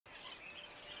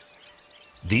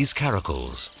These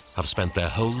caracals have spent their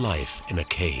whole life in a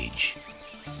cage.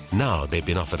 Now they've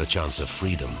been offered a chance of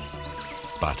freedom,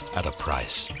 but at a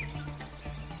price.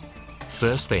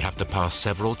 First, they have to pass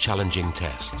several challenging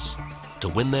tests. To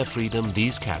win their freedom,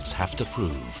 these cats have to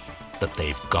prove that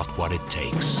they've got what it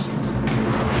takes.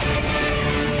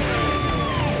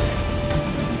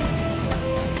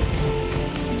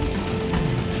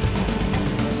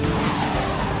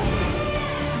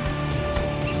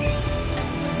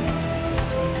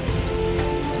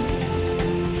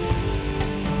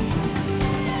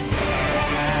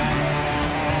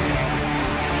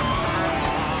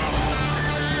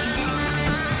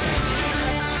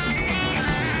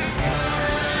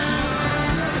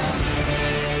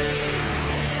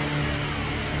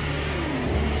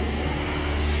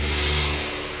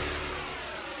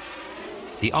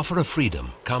 The offer of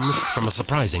freedom comes from a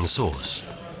surprising source,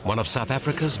 one of South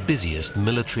Africa's busiest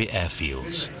military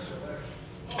airfields.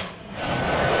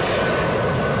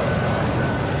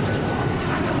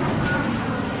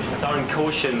 It's our in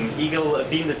caution. Eagle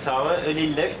beamed the tower, early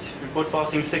left, report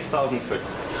passing 6,000 foot.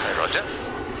 Roger.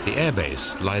 The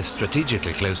airbase lies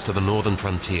strategically close to the northern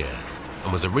frontier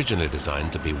and was originally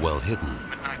designed to be well hidden,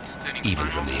 even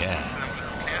from the air.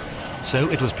 So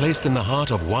it was placed in the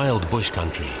heart of wild bush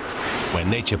country, where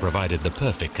nature provided the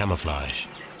perfect camouflage.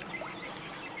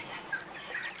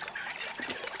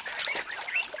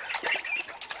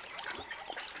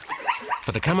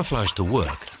 For the camouflage to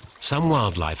work, some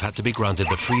wildlife had to be granted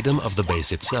the freedom of the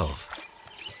base itself.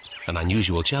 An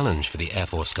unusual challenge for the Air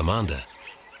Force commander.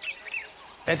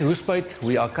 At Hoespite,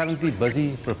 we are currently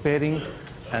busy preparing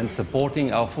and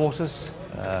supporting our forces,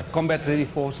 combat-ready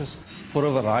forces, for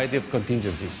a variety of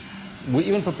contingencies. We're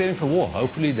even preparing for war.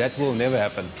 Hopefully that will never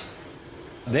happen.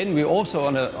 Then we also,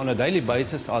 on a daily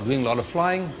basis, are doing a lot of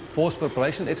flying, force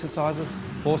preparation exercises,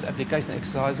 force application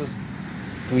exercises.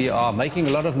 We are making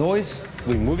a lot of noise,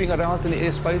 we're moving around in the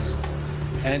airspace,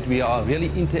 and we are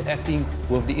really interacting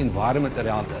with the environment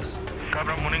around us.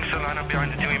 Cobra, morning, sir. Line up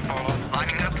behind the two Impala.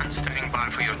 Lining up and standing by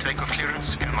for your takeoff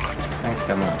clearance. Camelot. Thanks,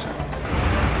 Camelot.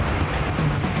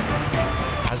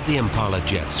 As the Impala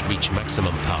jets reach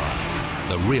maximum power,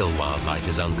 the real wildlife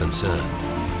is unconcerned.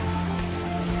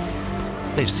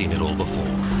 They've seen it all before.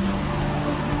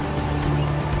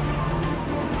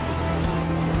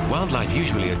 Wildlife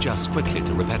usually adjusts quickly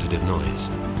to repetitive noise.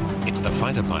 It's the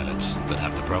fighter pilots that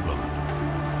have the problem.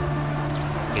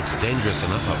 It's dangerous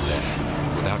enough up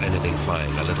there without anything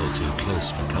flying a little too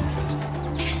close for comfort.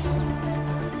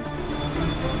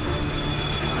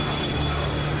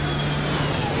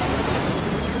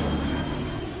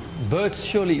 Birds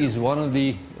surely is one of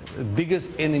the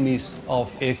biggest enemies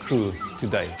of aircrew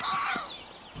today.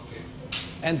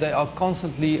 And they are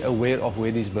constantly aware of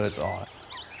where these birds are.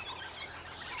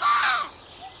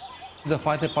 The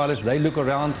fighter pilots, they look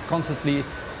around constantly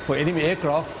for enemy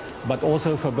aircraft, but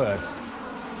also for birds.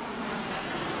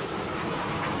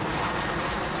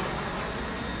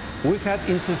 We've had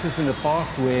instances in the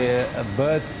past where a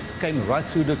bird came right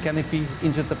through the canopy,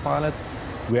 injured the pilot.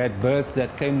 We had birds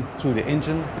that came through the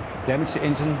engine, damaged the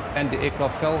engine, and the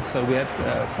aircraft fell. So we had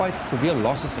quite severe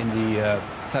losses in the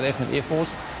South African Air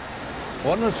Force.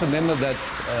 One must remember that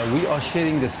we are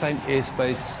sharing the same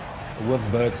airspace with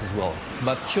birds as well.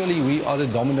 But surely we are the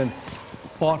dominant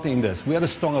partner in this. We are a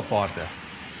stronger partner.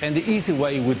 And the easy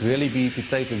way would really be to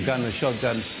take a gun, a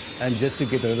shotgun, and just to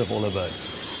get rid of all the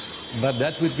birds. But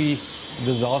that would be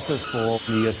disastrous for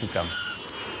the years to come.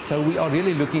 So we are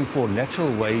really looking for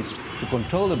natural ways to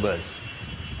control the birds.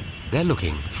 They're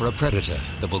looking for a predator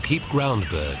that will keep ground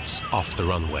birds off the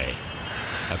runway.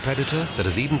 A predator that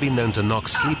has even been known to knock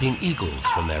sleeping eagles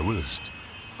from their roost.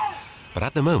 But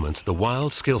at the moment, the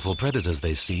wild, skillful predators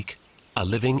they seek are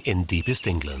living in deepest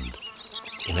England,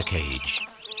 in a cage.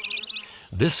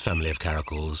 This family of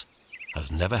caracals has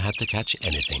never had to catch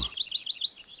anything.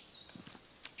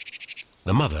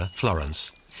 The mother,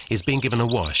 Florence, is being given a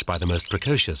wash by the most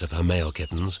precocious of her male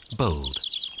kittens, Bold.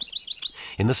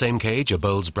 In the same cage are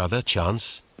Bold's brother,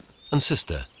 Chance, and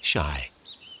sister, Shy.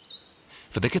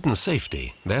 For the kitten's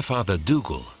safety, their father,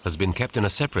 Dougal, has been kept in a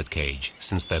separate cage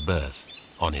since their birth,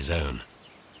 on his own.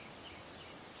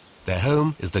 Their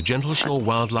home is the Gentleshore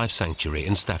Wildlife Sanctuary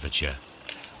in Staffordshire,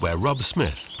 where Rob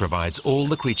Smith provides all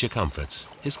the creature comforts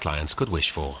his clients could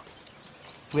wish for.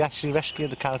 We actually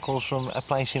rescued the caracals from a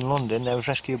place in London. They was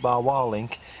rescued by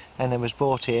Wildlink, and they was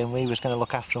brought here, and we was going to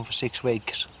look after them for 6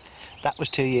 weeks. That was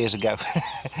 2 years ago.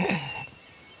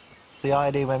 The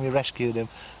idea when we rescued them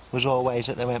was always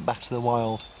that they went back to the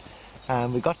wild.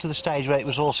 And we got to the stage where it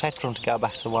was all set for them to go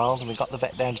back to the wild, and we got the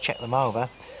vet down to check them over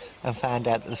and found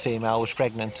out that the female was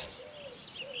pregnant.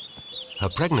 Her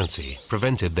pregnancy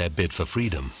prevented their bid for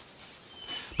freedom.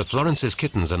 But Florence's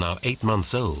kittens are now 8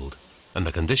 months old, and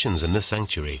the conditions in this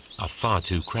sanctuary are far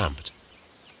too cramped.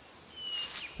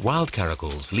 Wild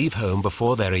caracals leave home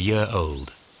before they're a year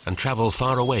old and travel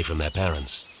far away from their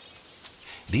parents.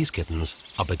 These kittens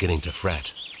are beginning to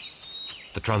fret.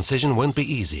 The transition won't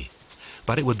be easy,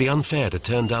 but it would be unfair to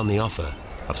turn down the offer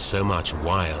of so much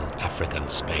wild African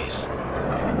space.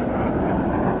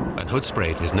 And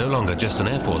Hoedspruit is no longer just an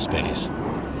Air Force base.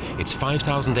 Its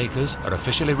 5,000 acres are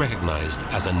officially recognized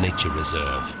as a nature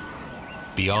reserve.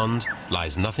 Beyond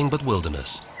lies nothing but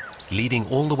wilderness, leading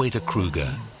all the way to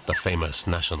Kruger, the famous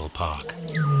national park.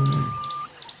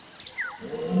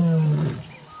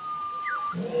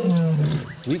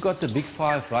 We got the big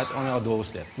five right on our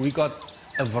doorstep. We got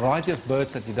a variety of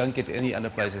birds that you don't get any other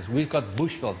places. We've got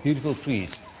bushveld, beautiful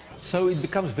trees. So it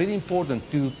becomes very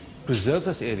important to preserve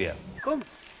this area.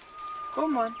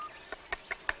 Come on.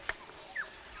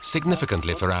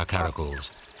 Significantly for our Caracals,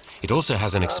 it also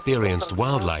has an experienced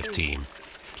wildlife team,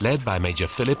 led by Major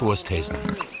Philip Oosthuizen.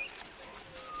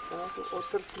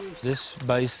 This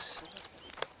base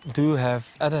do have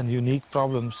other unique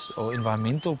problems or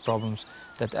environmental problems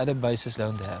that other bases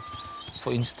don't have.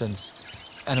 For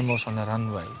instance, animals on the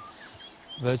runway,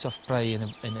 birds of prey in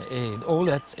the air. All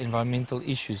that environmental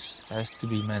issues has to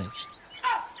be managed.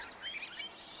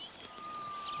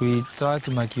 We try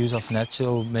to make use of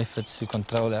natural methods to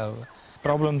control our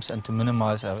problems and to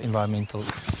minimize our environmental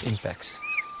impacts.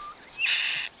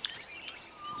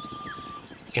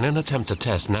 In an attempt to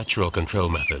test natural control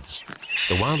methods,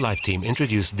 the wildlife team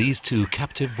introduced these two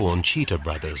captive-born cheetah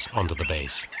brothers onto the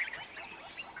base.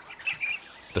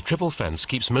 The triple fence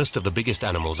keeps most of the biggest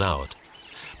animals out,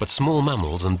 but small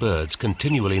mammals and birds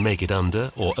continually make it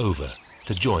under or over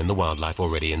to join the wildlife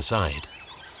already inside.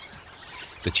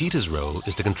 The cheetah's role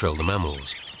is to control the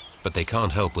mammals, but they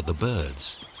can't help with the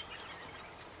birds.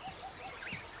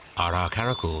 Are our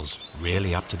Caracals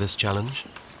really up to this challenge?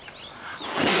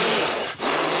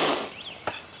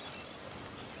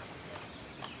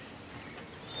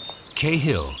 Kay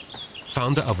Hill,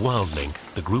 founder of WildLink,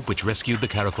 the group which rescued the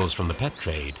Caracals from the pet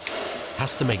trade,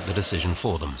 has to make the decision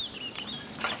for them.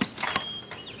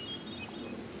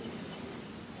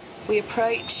 We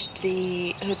approached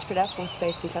the Hoedspruit Air Force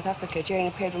Base in South Africa during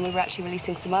a period when we were actually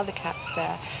releasing some other cats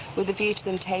there, with a view to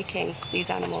them taking these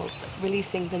animals,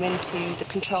 releasing them into the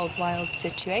controlled wild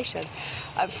situation.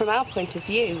 From our point of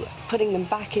view, putting them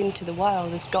back into the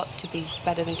wild has got to be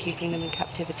better than keeping them in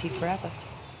captivity forever.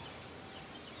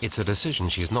 It's a decision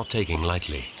she's not taking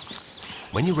lightly.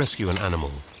 When you rescue an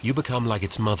animal, you become like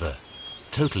its mother,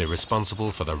 totally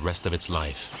responsible for the rest of its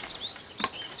life.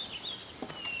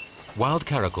 Wild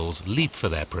Caracals leap for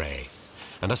their prey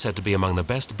and are said to be among the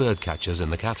best bird catchers in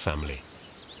the cat family.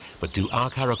 But do our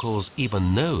Caracals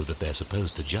even know that they're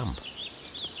supposed to jump?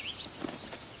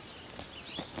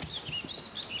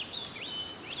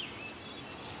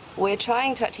 We're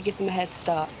trying to actually give them a head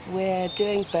start. We're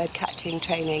doing bird catching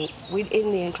training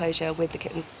within the enclosure with the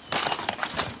kittens.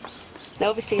 Now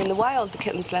obviously in the wild the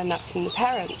kittens learn that from the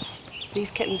parents.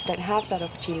 These kittens don't have that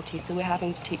opportunity, so we're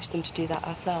having to teach them to do that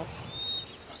ourselves.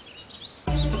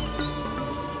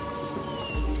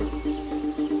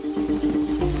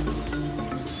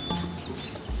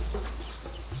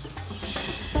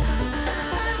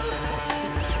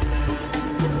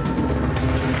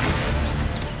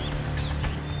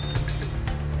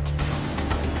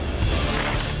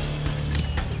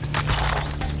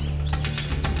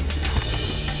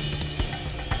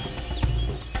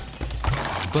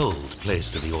 Bold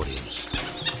plays to the audience.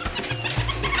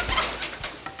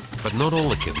 But not all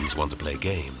the kittens want to play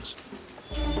games.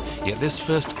 Yet this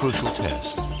first crucial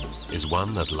test is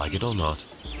one that, like it or not,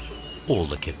 all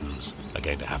the kittens are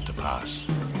going to have to pass.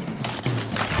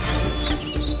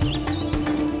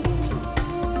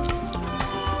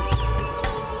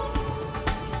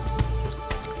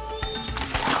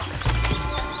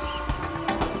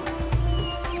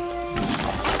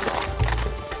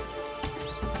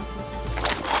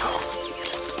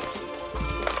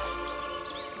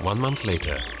 One month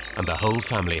later, and the whole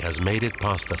family has made it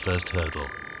past the first hurdle.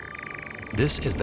 This is the